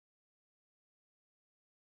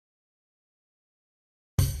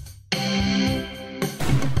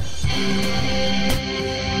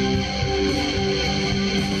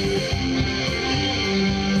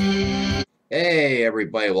Hey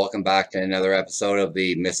everybody, welcome back to another episode of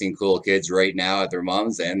the Missing Cool Kids right now at their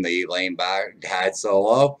moms and the laying back dad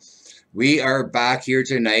solo. We are back here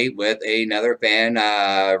tonight with another fan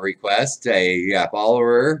request. A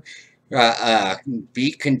follower,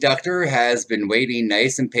 Beat Conductor, has been waiting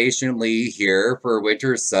nice and patiently here for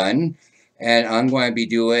Wintersun, and I'm going to be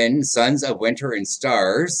doing Sons of Winter and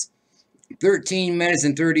Stars. 13 minutes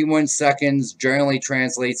and 31 seconds generally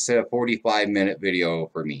translates to a 45-minute video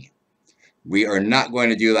for me. We are not going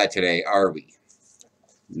to do that today, are we?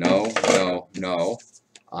 No, no, no.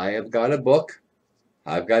 I have got a book.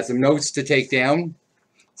 I've got some notes to take down.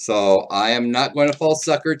 So I am not going to fall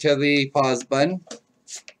sucker to the pause button.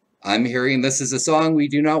 I'm hearing this is a song we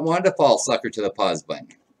do not want to fall sucker to the pause button.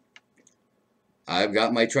 I've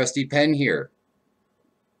got my trusty pen here.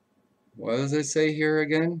 What does it say here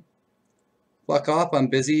again? Fuck off, I'm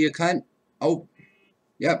busy, you cunt. Oh.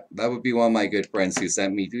 Yep, that would be one of my good friends who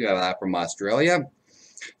sent me that from Australia.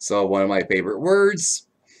 So one of my favorite words.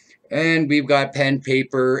 And we've got pen,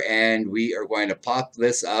 paper, and we are going to pop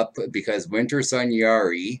this up because Wintersun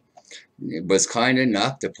Yari was kind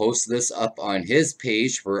enough to post this up on his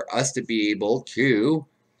page for us to be able to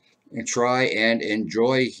try and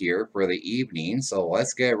enjoy here for the evening. So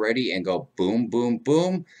let's get ready and go boom, boom,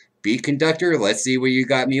 boom. Beat Conductor, let's see what you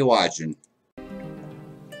got me watching.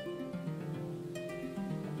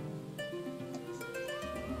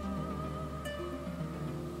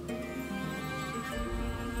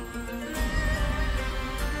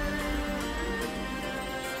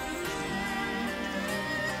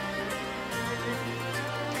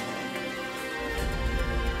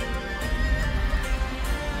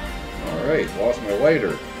 Alright, lost my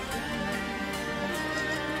lighter.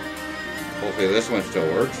 Hopefully this one still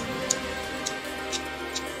works.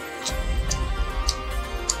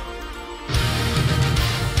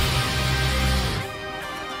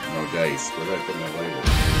 No dice. Where did I put my lighter?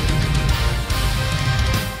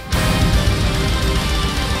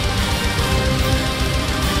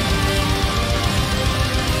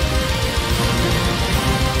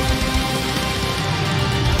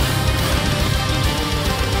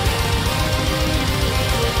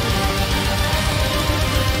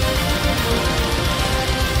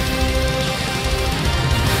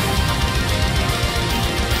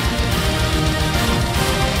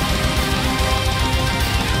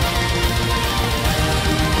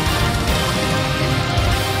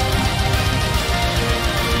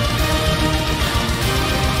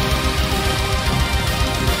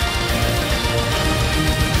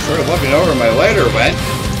 Sort of looking over my lighter went.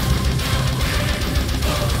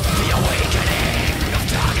 The awakening of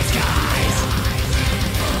dark skies.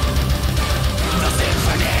 The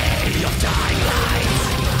symphony of dying lights.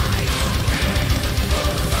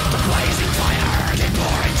 The blazing fire came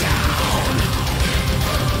pouring down.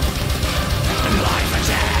 And life and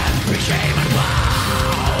death became unbound.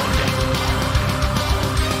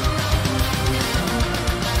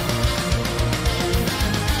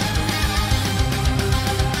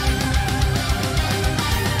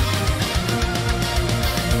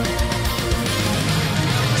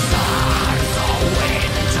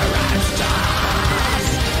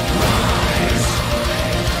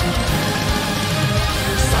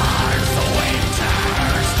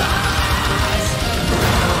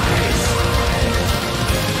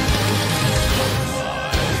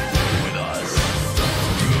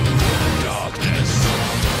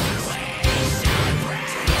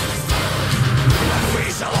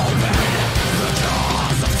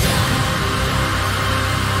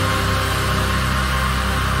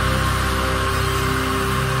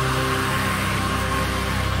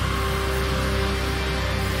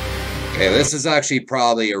 Okay, this is actually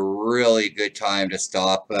probably a really good time to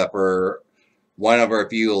stop for one of our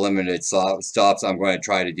few limited stops I'm going to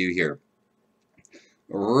try to do here.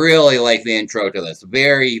 Really like the intro to this.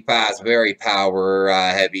 Very fast, very power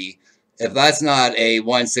heavy. If that's not a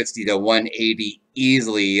 160 to 180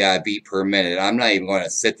 easily beat per minute, I'm not even going to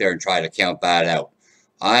sit there and try to count that out.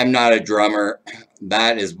 I'm not a drummer.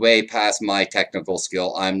 That is way past my technical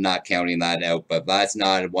skill. I'm not counting that out, but that's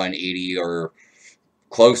not a 180 or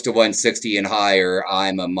close to 160 and higher.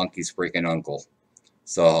 I'm a monkey's freaking uncle.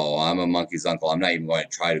 So I'm a monkey's uncle. I'm not even going to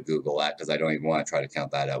try to Google that because I don't even want to try to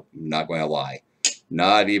count that out. I'm not going to lie.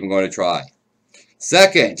 Not even going to try.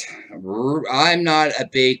 Second, I'm not a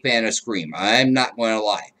big fan of Scream. I'm not going to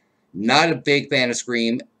lie. Not a big fan of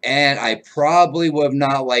Scream, and I probably would have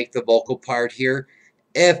not liked the vocal part here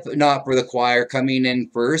if not for the choir coming in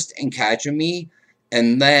first and catching me,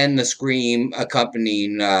 and then the Scream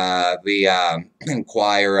accompanying the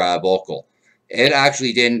choir vocal. It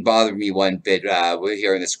actually didn't bother me one bit with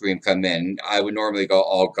hearing the scream come in. I would normally go,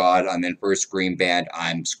 oh God, I'm in for a scream band.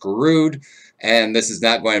 I'm screwed. And this is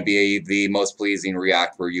not going to be the most pleasing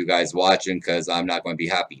react for you guys watching because I'm not going to be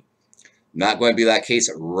happy. Not going to be that case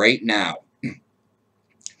right now.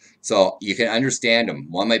 So you can understand them.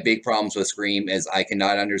 One of my big problems with Scream is I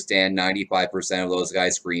cannot understand 95% of those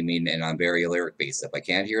guys screaming, and I'm very lyric based. If I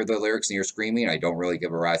can't hear the lyrics and you're screaming, I don't really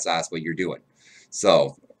give a rat's ass what you're doing.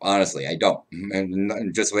 So honestly, I don't.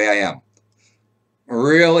 And just the way I am.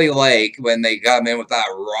 Really like when they come in with that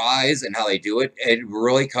rise and how they do it. It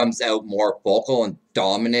really comes out more vocal and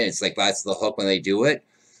dominant. It's like that's the hook when they do it.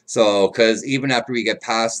 So, because even after we get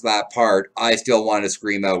past that part, I still want to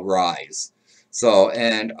scream out rise. So,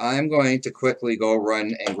 and I'm going to quickly go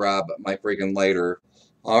run and grab my freaking lighter.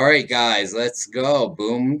 All right, guys, let's go.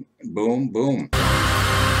 Boom, boom, boom. Can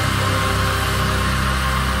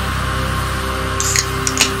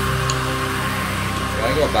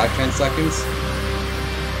I go back 10 seconds?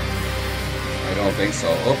 I don't think so.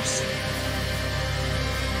 Oops.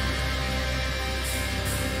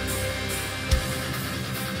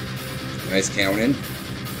 Nice counting.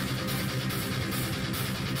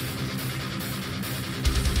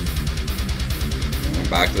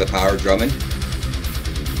 Back to the power drumming.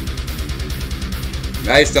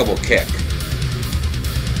 Nice double kick.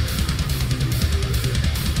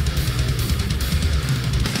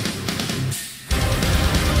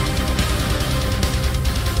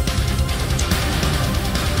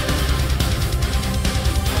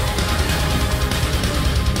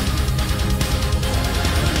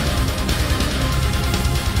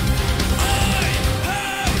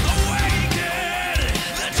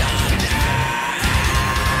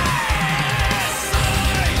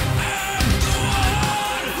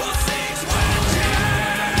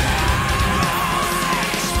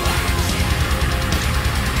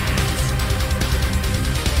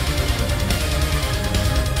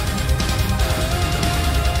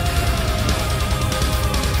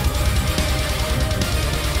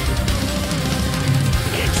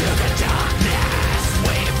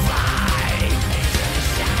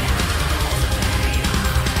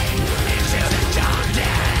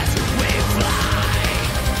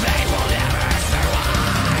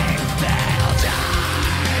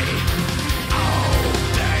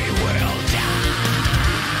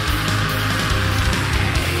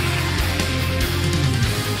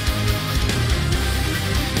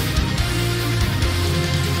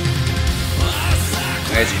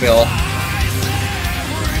 Nice fill.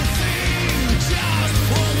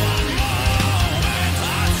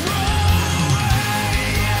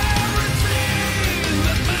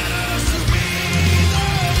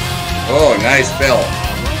 Oh, nice fill.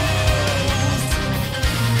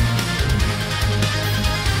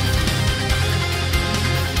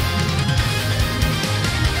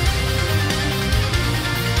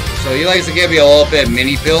 So he likes to give you a little bit of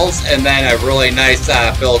mini fills and then a really nice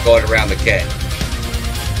fill going around the kit.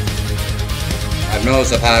 I've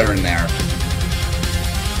noticed a pattern there.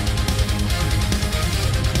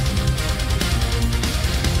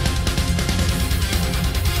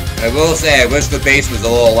 I will say, I wish the bass was a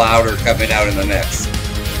little louder coming out in the mix.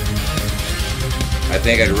 I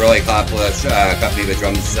think it'd really accompany the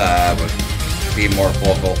drums would be more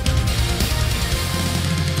vocal.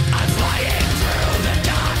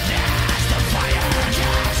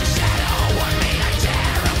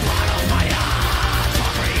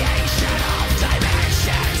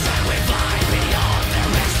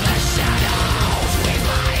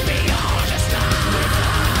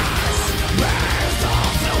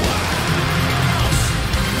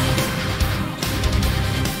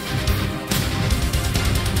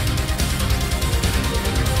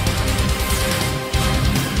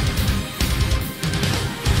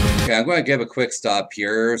 Okay, I'm going to give a quick stop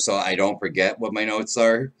here so I don't forget what my notes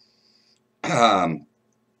are.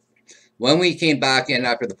 When we came back in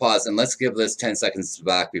after the pause, and let's give this 10 seconds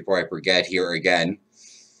back before I forget here again.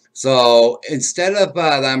 So instead of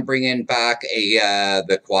them bringing back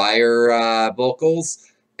the choir vocals,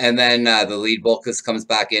 and then the lead vocalist comes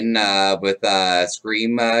back in with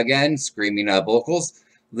scream again, screaming vocals.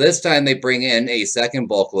 This time they bring in a second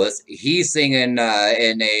vocalist. He's singing in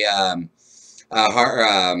a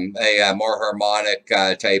more harmonic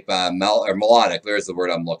type or melodic. There's the word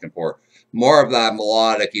I'm looking for. More of that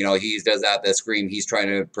melodic. You know, he does that. The scream. He's trying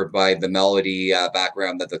to provide the melody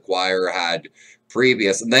background that the choir had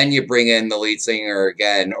previous. And then you bring in the lead singer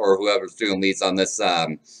again, or whoever's doing leads on this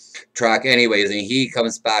track, anyways, and he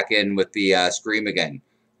comes back in with the scream again.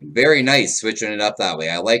 Very nice, switching it up that way.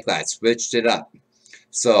 I like that. Switched it up.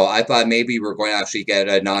 So I thought maybe we're going to actually get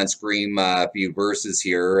a non-scream few verses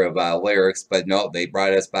here of lyrics, but no, they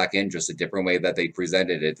brought us back in just a different way that they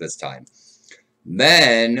presented it this time.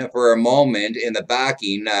 Then, for a moment, in the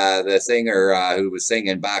backing, the singer who was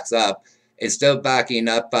singing backs up. Instead of backing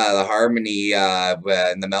up the harmony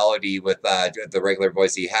and the melody with the regular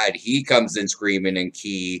voice he had, he comes in screaming in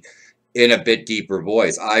key in a bit deeper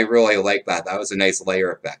voice. I really like that. That was a nice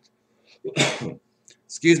layer effect.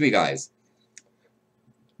 Excuse me, guys.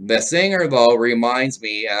 The singer, though, reminds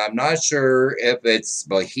me, and I'm not sure if it's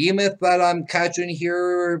Behemoth that I'm catching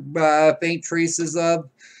here faint traces of,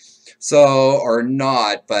 so, or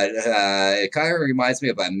not, but it kind of reminds me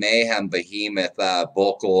of a Mayhem Behemoth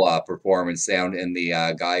vocal performance sound in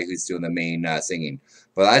the guy who's doing the main singing.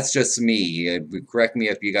 But that's just me. Correct me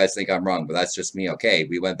if you guys think I'm wrong, but that's just me. Okay,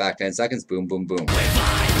 we went back 10 seconds. Boom, boom, boom.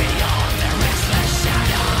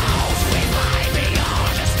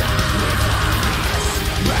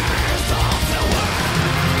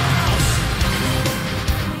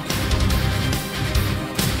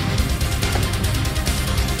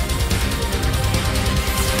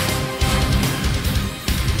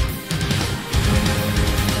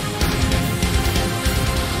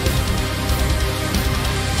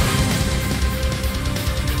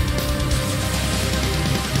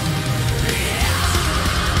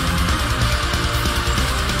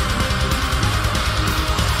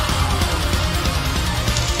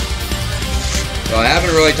 Well, I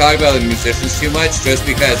haven't really talked about the musicians too much, just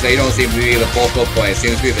because they don't seem to be the focal point. It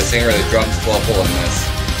seems to be the singer that drums vocal in this.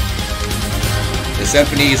 The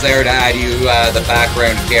symphony's there to add you the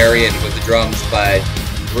background carrying with the drums, but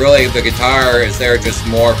really the guitar is there just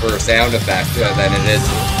more for sound effect than it is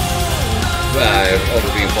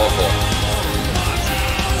over being vocal.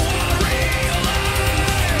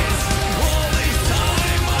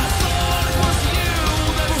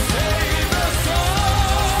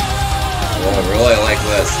 Oh, I really like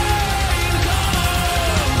this.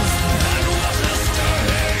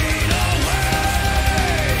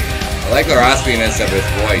 I like the raspiness of his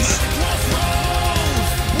voice.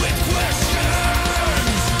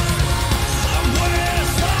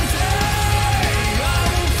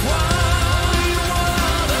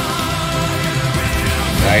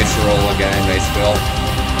 Nice roll again, nice fill.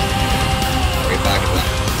 Right back at that.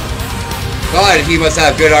 God, he must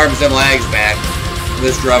have good arms and legs, man.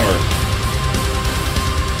 This drummer.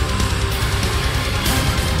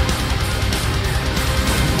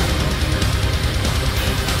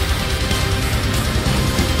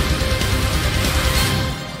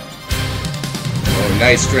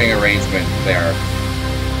 Nice string arrangement there.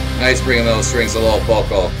 Nice bringing those strings a little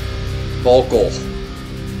vocal.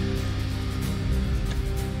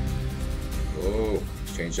 Oh,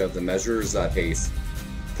 change up the measures pace.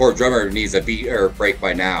 Poor drummer needs a beat or break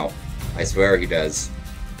by now. I swear he does.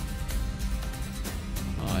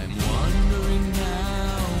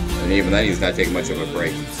 And even then, he's not taking much of a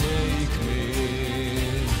break.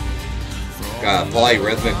 Got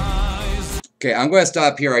polyrhythmic. Okay, I'm going to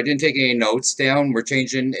stop here. I didn't take any notes down. We're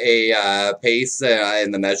changing a pace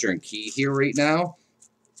in the measure and key here right now.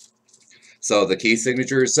 So the key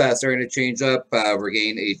signature is starting to change up. We're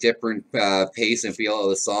getting a different pace and feel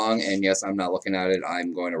of the song. And yes, I'm not looking at it.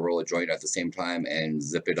 I'm going to roll a joint at the same time and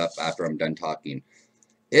zip it up after I'm done talking.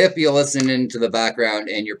 If you listen into the background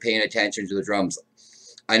and you're paying attention to the drums,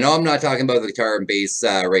 I know I'm not talking about the guitar and bass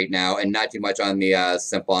right now and not too much on the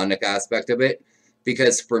symphonic aspect of it.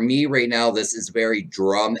 Because for me right now, this is very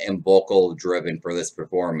drum and vocal driven for this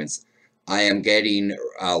performance. I am getting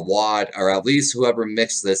a lot, or at least whoever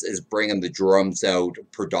mixed this is bringing the drums out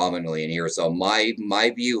predominantly in here. So my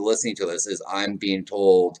view listening to this is I'm being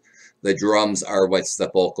told the drums are what's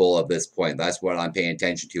the vocal of this point. That's what I'm paying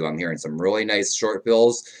attention to. I'm hearing some really nice short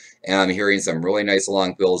fills, and I'm hearing some really nice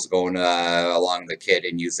long fills going along the kit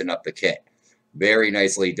and using up the kit. Very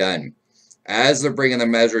nicely done. As they're bringing the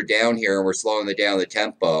measure down here and we're slowing down the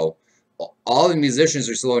tempo, all the musicians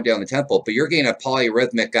are slowing down the tempo, but you're getting a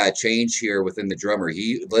polyrhythmic change here within the drummer.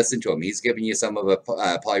 Listen to him. He's giving you some of a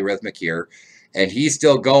polyrhythmic here, and he's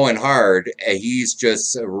still going hard, and he's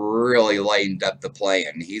just really lightened up the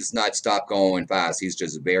playing. He's not stopped going fast. He's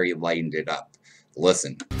just very lightened it up.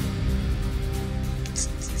 Listen.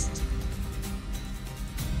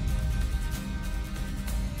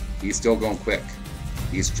 He's still going quick.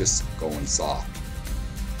 He's just going soft.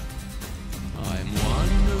 I'm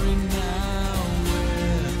wondering now,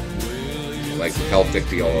 I like the Celtic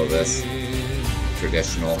feel of this.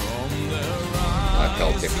 Traditional.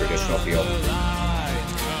 Celtic traditional feel.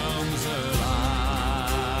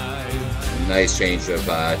 Nice change of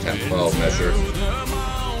tempo measure.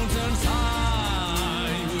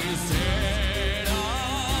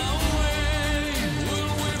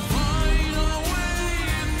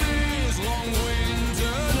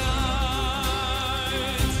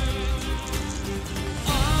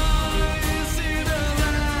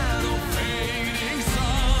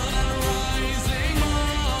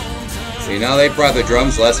 See, now they brought the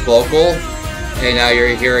drums less vocal, and now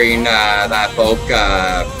you're hearing that folk.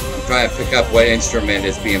 I'm trying to pick up what instrument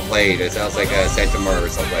is being played. It sounds like a centaur or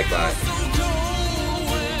something like that.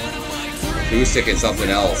 Acoustic and something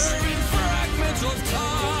else.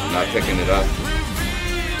 I'm not picking it up.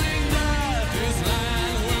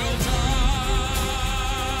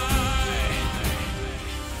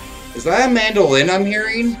 Is that a mandolin I'm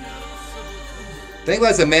hearing? I think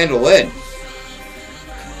that's a mandolin.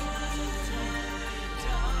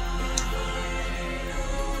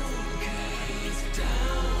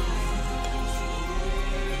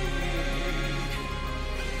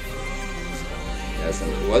 Yes,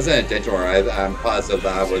 it wasn't a detour. I'm positive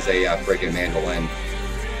that was a freaking mandolin.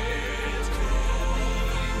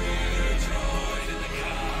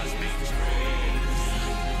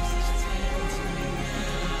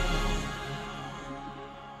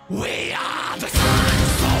 We are the sun,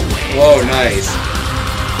 so we Whoa, nice.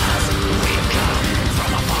 we've come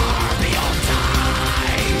from afar beyond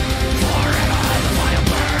time. Forever the fire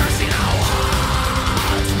burns in our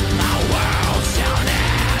hearts. Our world shall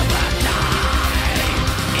never die.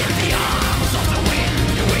 In the arms of the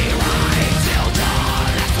wind we ride till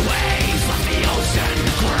dawn as the waves of the ocean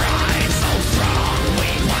cry. So strong we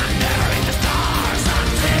wander in the stars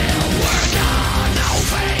until we're gone. Our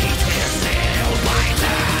fate is sealed by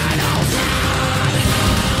eternal sun.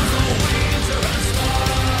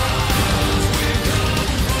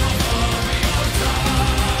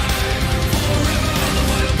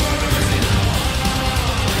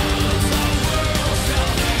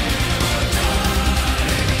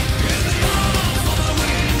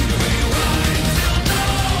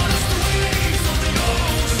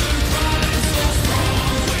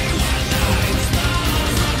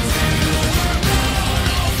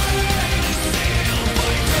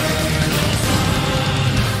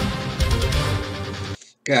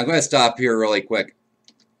 Okay, I'm going to stop here really quick.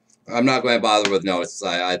 I'm not going to bother with notes.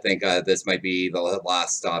 I think this might be the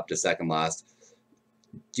last stop to second last.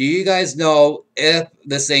 Do you guys know if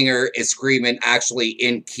the singer is screaming actually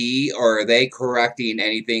in key, or are they correcting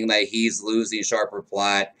anything that he's losing sharp or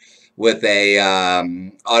flat with a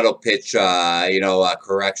auto pitch,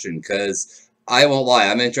 correction? Because I won't lie,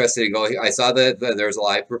 I'm interested in going. I saw that there's a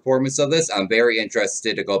live performance of this. I'm very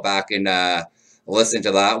interested to go back and listen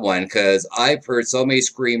to that one, because I've heard so many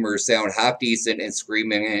screamers sound half decent and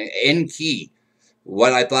screaming in key.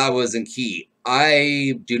 What I thought was in key.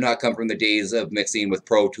 I do not come from the days of mixing with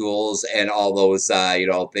Pro Tools and all those,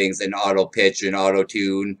 things in auto pitch and auto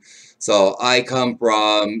tune. So I come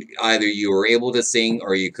from either you were able to sing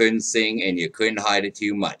or you couldn't sing and you couldn't hide it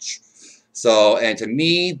too much. So, and to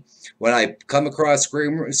me, when I come across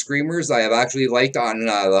screamers, I have actually liked on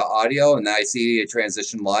the audio, and then I see a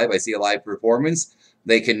transition live, I see a live performance,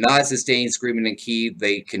 they cannot sustain screaming in key,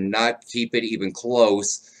 they cannot keep it even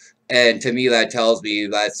close. And to me, that tells me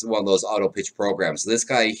that's one of those auto pitch programs. This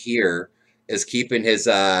guy here is keeping his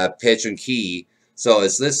pitch and key. So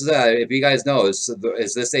is this, if you guys know, is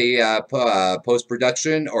this a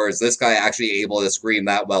post-production, or is this guy actually able to scream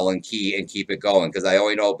that well in key and keep it going? Because I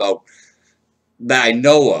only know about, that I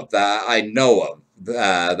know of,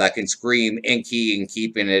 that can scream in key and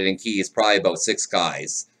keeping it in key is probably about 6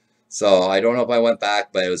 guys. So I don't know if I went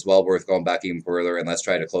back, but it was well worth going back even further. And let's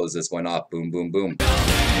try to close this one off. Boom, boom, boom.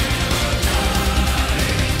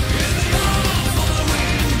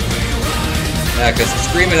 Yeah, because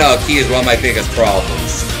screaming out of key is one of my biggest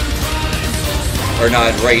problems. Or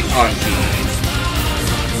not right on key.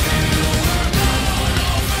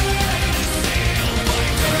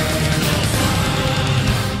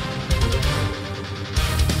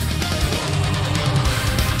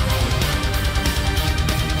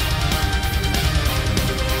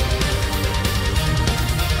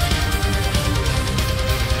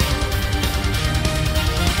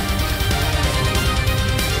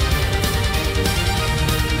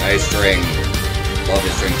 Nice string. Love the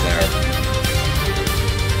strings there.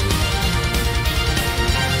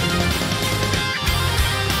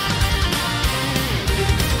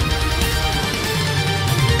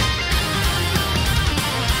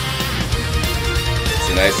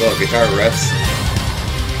 Some nice little guitar riffs.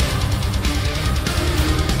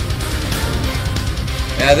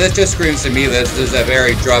 Yeah, this just screams to me this is a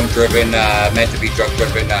very drum-driven, meant to be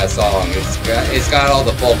drum-driven song. It's got all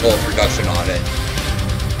the vocal production on it.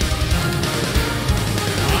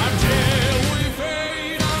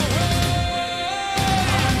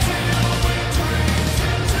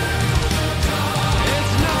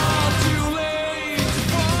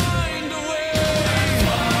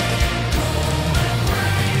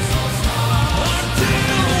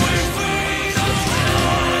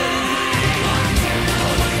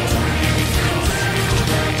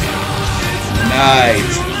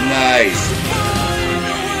 Nice, nice.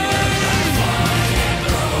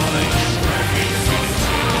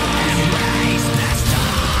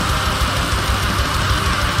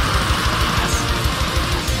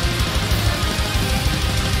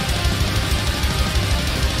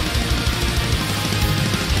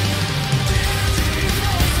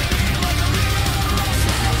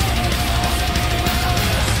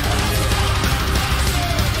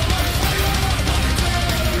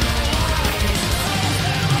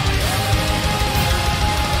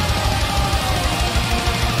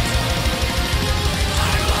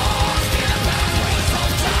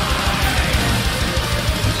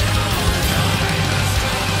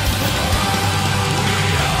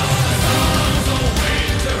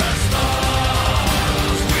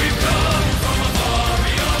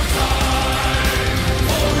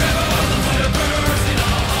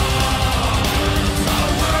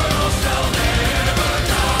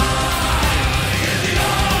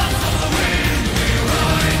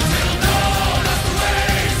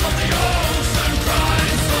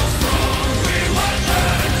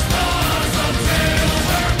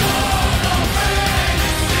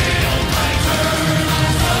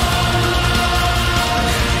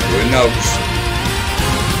 Notes.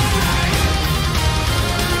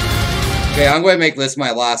 Okay, I'm going to make this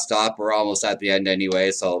my last stop. We're almost at the end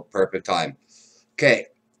anyway, so perfect time. Okay,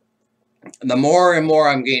 the more and more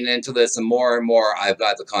I'm getting into this, the more and more I've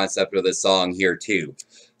got the concept of this song here too.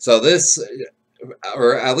 So this,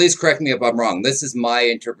 or at least correct me if I'm wrong, this is my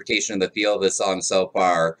interpretation of the feel of this song so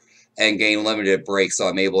far, and gain limited breaks, so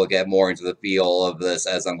I'm able to get more into the feel of this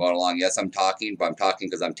as I'm going along. Yes, I'm talking, but I'm talking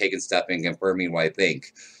because I'm taking step and confirming what I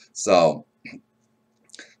think. So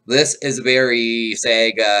this is very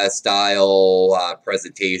Sega style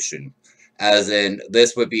presentation, as in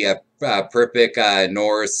this would be a perfect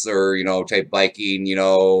Norse or, you know, type Viking, you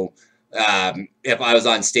know, if I was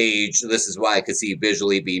on stage, this is what I could see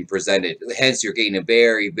visually being presented. Hence, you're getting a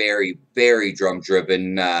very, very, very drum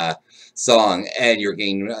driven song, and you're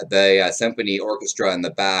getting the symphony orchestra in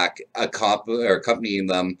the back accompanying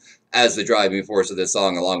them as the driving force of this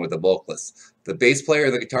song, along with the vocalists. The bass player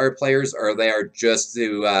and the guitar players are there just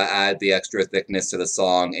to add the extra thickness to the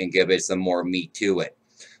song and give it some more meat to it.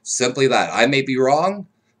 Simply that. I may be wrong,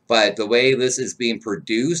 but the way this is being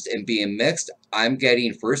produced and being mixed, I'm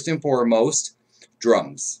getting first and foremost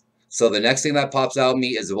drums. So the next thing that pops out at me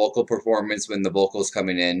is the vocal performance when the vocals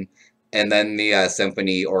coming in, and then the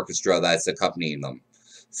symphony orchestra that's accompanying them.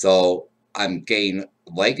 So I'm getting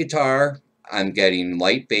light guitar, I'm getting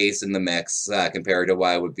light bass in the mix compared to what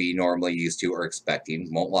I would be normally used to or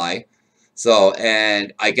expecting, won't lie. So,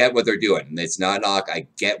 and I get what they're doing. It's not a knock. I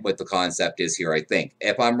get what the concept is here, I think.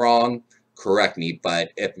 If I'm wrong, correct me.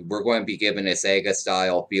 But if we're going to be given a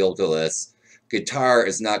Sega-style feel to this, guitar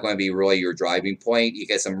is not going to be really your driving point. You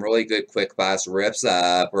get some really good, quick, fast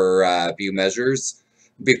riffs for a few measures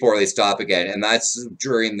before they stop again. And that's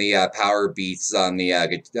during the power beats on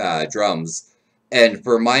the drums. And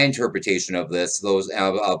for my interpretation of this, those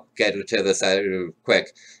I'll get to this quick,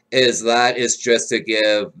 is that is just to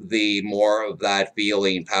give the more of that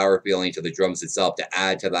feeling, power feeling to the drums itself to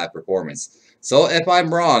add to that performance. So if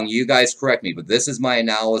I'm wrong, you guys correct me, but this is my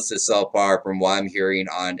analysis so far from what I'm hearing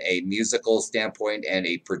on a musical standpoint and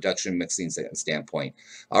a production mixing standpoint.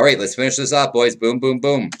 All right, let's finish this up, boys. Boom, boom,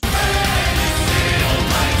 boom.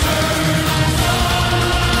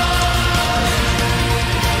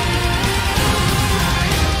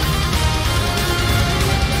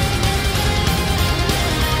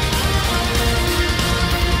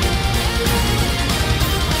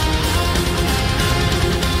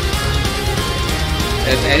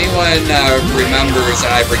 If anyone remembers,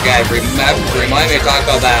 I forget, remind me to talk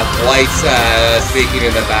about that lights speaking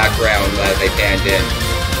in the background that they panned in.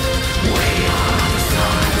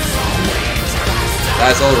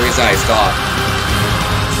 That's the whole reason I stopped.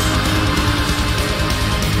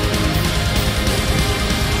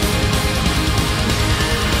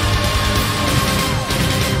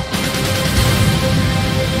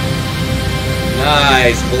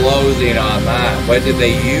 Nice closing on that. What did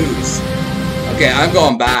they use? Okay, I'm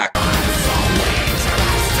going back.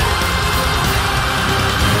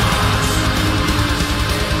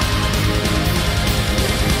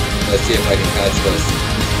 Let's see if I can catch this.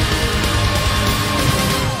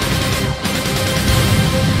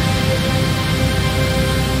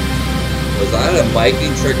 Was that a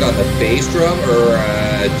miking trick on the bass drum or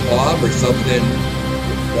a top or something?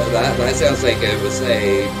 That sounds like it was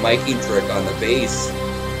a miking trick on the bass.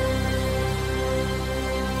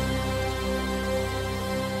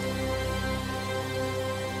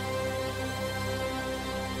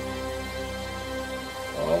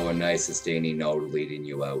 Oh, a nice sustaining note leading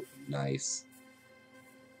you out. Nice.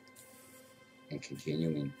 And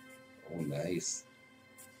continuing. Oh, nice.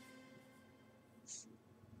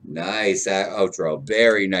 Nice outro.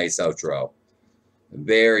 Very nice outro.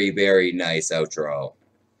 Very, very nice outro.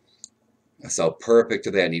 So perfect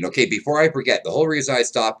to the ending. Okay, before I forget, the whole reason I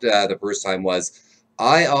stopped the first time was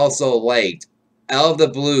I also liked out of the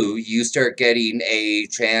blue, you start getting a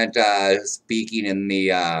chant speaking in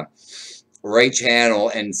the right channel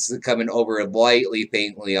and coming over lightly,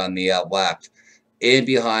 faintly on the left, in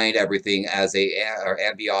behind everything as a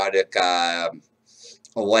ambiotic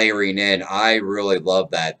layering in. I really love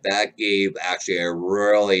that. That gave actually a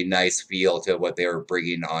really nice feel to what they were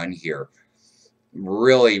bringing on here.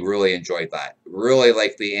 Really, really enjoyed that. Really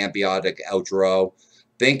like the ambiotic outro.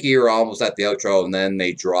 Think you're almost at the outro, and then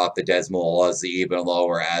they drop the decimal as even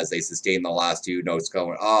lower as they sustain the last two notes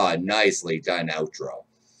going, ah, nicely done outro.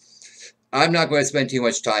 I'm not going to spend too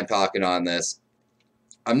much time talking on this.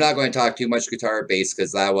 I'm not going to talk too much guitar bass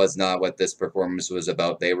because that was not what this performance was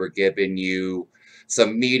about. They were giving you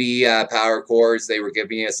some meaty power chords. They were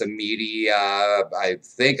giving you some meaty, I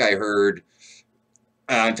think I heard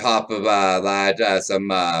on top of that, some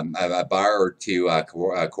a bar or two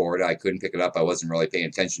chord. I couldn't pick it up. I wasn't really paying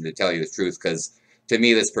attention, to tell you the truth, because to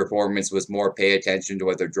me this performance was more pay attention to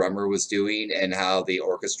what the drummer was doing and how the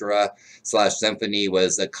orchestra / symphony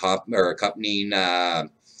was accompanying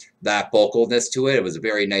that vocalness to it. It was a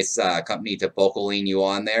very nice company to vocaling you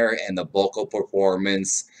on there, and the vocal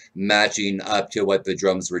performance matching up to what the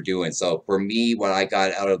drums were doing. So for me, what I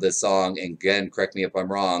got out of this song, and again, correct me if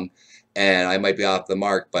I'm wrong, and I might be off the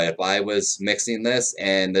mark, but if I was mixing this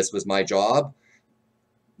and this was my job,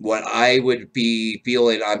 what I would be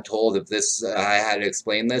feeling, I'm told, if this, I had to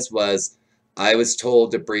explain this, was I was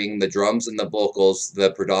told to bring the drums and the vocals,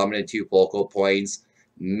 the predominant two focal points,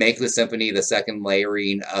 make the symphony the second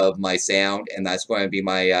layering of my sound, and that's going to be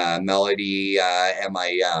my melody and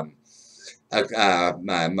my,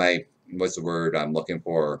 what's the word I'm looking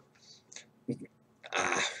for?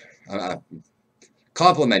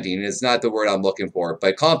 Complementing is not the word I'm looking for,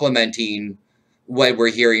 but complementing what we're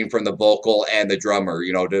hearing from the vocal and the drummer,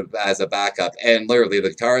 you know, as a backup. And literally, the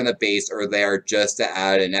guitar and the bass are there just to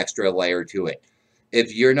add an extra layer to it.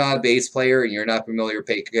 If you're not a bass player and you're not familiar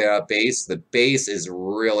picking up bass, the bass is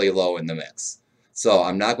really low in the mix. So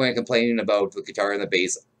I'm not going to complain about the guitar and the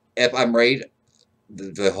bass. If I'm right,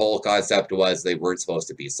 the whole concept was they weren't supposed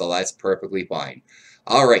to be. So that's perfectly fine.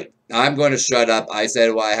 All right, I'm going to shut up. I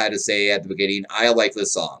said what I had to say at the beginning. I like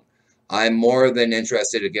this song. I'm more than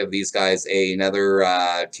interested to give these guys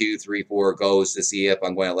another 2, 3, 4 goes to see if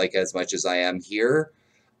I'm going to like it as much as I am here.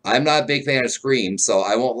 I'm not a big fan of Scream, so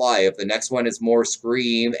I won't lie. If the next one is more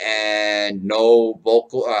Scream and no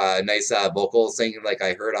vocal, nice vocal singing like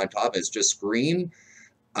I heard on top, it's just Scream,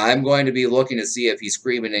 I'm going to be looking to see if he's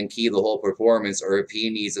screaming in key the whole performance or if he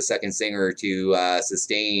needs a second singer to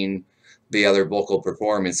sustain the other vocal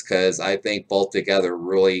performance, because I think both together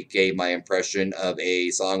really gave my impression of a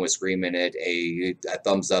song with Scream in it a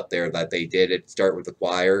thumbs up there, that they did it start with the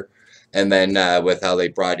choir and then with how they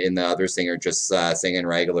brought in the other singer just singing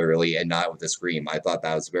regularly and not with the Scream. I thought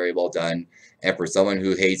that was very well done. And for someone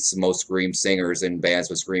who hates most Scream singers and bands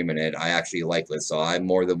with Scream in it, I actually like this. So I'm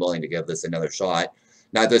more than willing to give this another shot.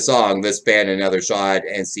 Not this song, this band another shot,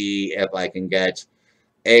 and see if I can get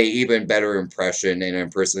a even better impression and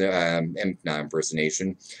impression and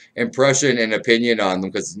opinion on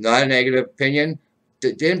them, because it's not a negative opinion.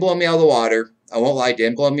 Didn't blow me out of the water. I won't lie,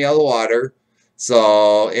 didn't blow me out of the water.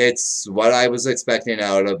 So it's what I was expecting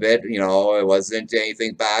out of it. You know, it wasn't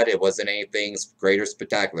anything bad. It wasn't anything great or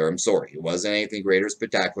spectacular. I'm sorry. It wasn't anything great or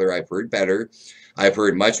spectacular. I've heard better. I've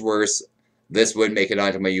heard much worse. This would make it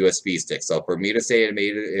onto my USB stick. So for me to say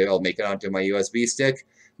it'll make it onto my USB stick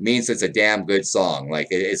means it's a damn good song. Like,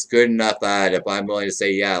 it's good enough that if I'm willing to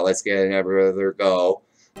say, yeah, let's get another go,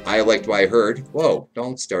 I liked what I heard. Whoa,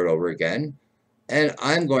 don't start over again. And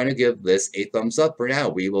I'm going to give this a thumbs up for now.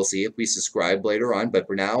 We will see if we subscribe later on, but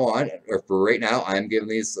for now on, or for right now, I'm giving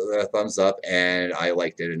these a thumbs up, and I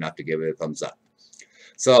liked it enough to give it a thumbs up.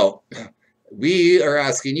 So we are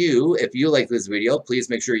asking you, if you like this video, please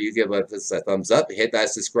make sure you give us a thumbs up. Hit that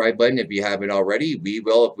subscribe button if you haven't already. We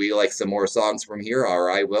will, if we like some more songs from here,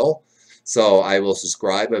 or I will. So I will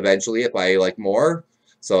subscribe eventually if I like more.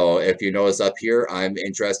 So if you notice up here, I'm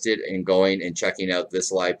interested in going and checking out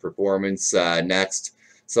this live performance next.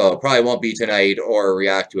 So it probably won't be tonight or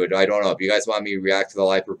react to it. I don't know. If you guys want me to react to the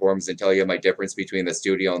live performance and tell you my difference between the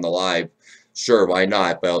studio and the live, sure, why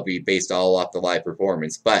not? But it'll be based all off the live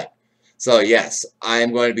performance. But so yes,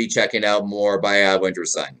 I'm going to be checking out more by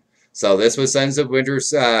Wintersun. So this was Sons of Winter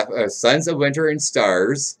and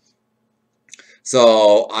Stars.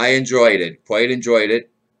 So I enjoyed it, quite enjoyed it.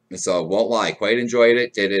 So won't lie, quite enjoyed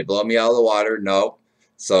it. Did it blow me out of the water? No.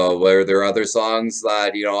 So were there other songs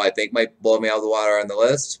that, you know, I think might blow me out of the water on the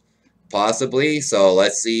list? Possibly. So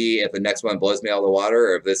let's see if the next one blows me out of the water,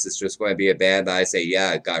 or if this is just going to be a band that I say,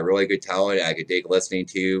 yeah, got really good talent, I could dig listening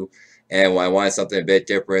to. And when I want something a bit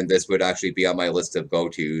different, this would actually be on my list of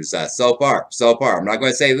go-tos so far. So far. I'm not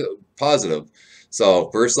going to say positive.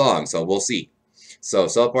 So first song. So we'll see. So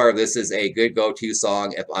far, this is a good go-to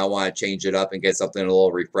song if I want to change it up and get something a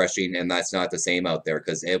little refreshing, and that's not the same out there,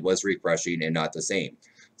 because it was refreshing and not the same.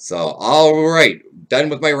 So, all right, done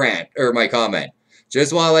with my rant, or my comment.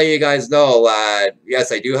 Just want to let you guys know that,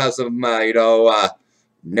 yes, I do have some,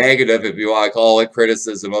 negative, if you want to call it,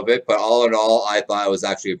 criticism of it, but all in all, I thought it was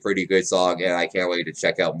actually a pretty good song, and I can't wait to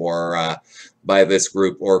check out more by this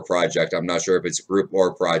group or project. I'm not sure if it's group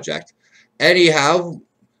or project. Anyhow,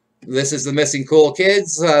 this is the Missing Cool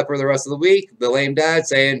Kids for the rest of the week. The Lame Dad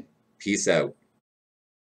saying, peace out.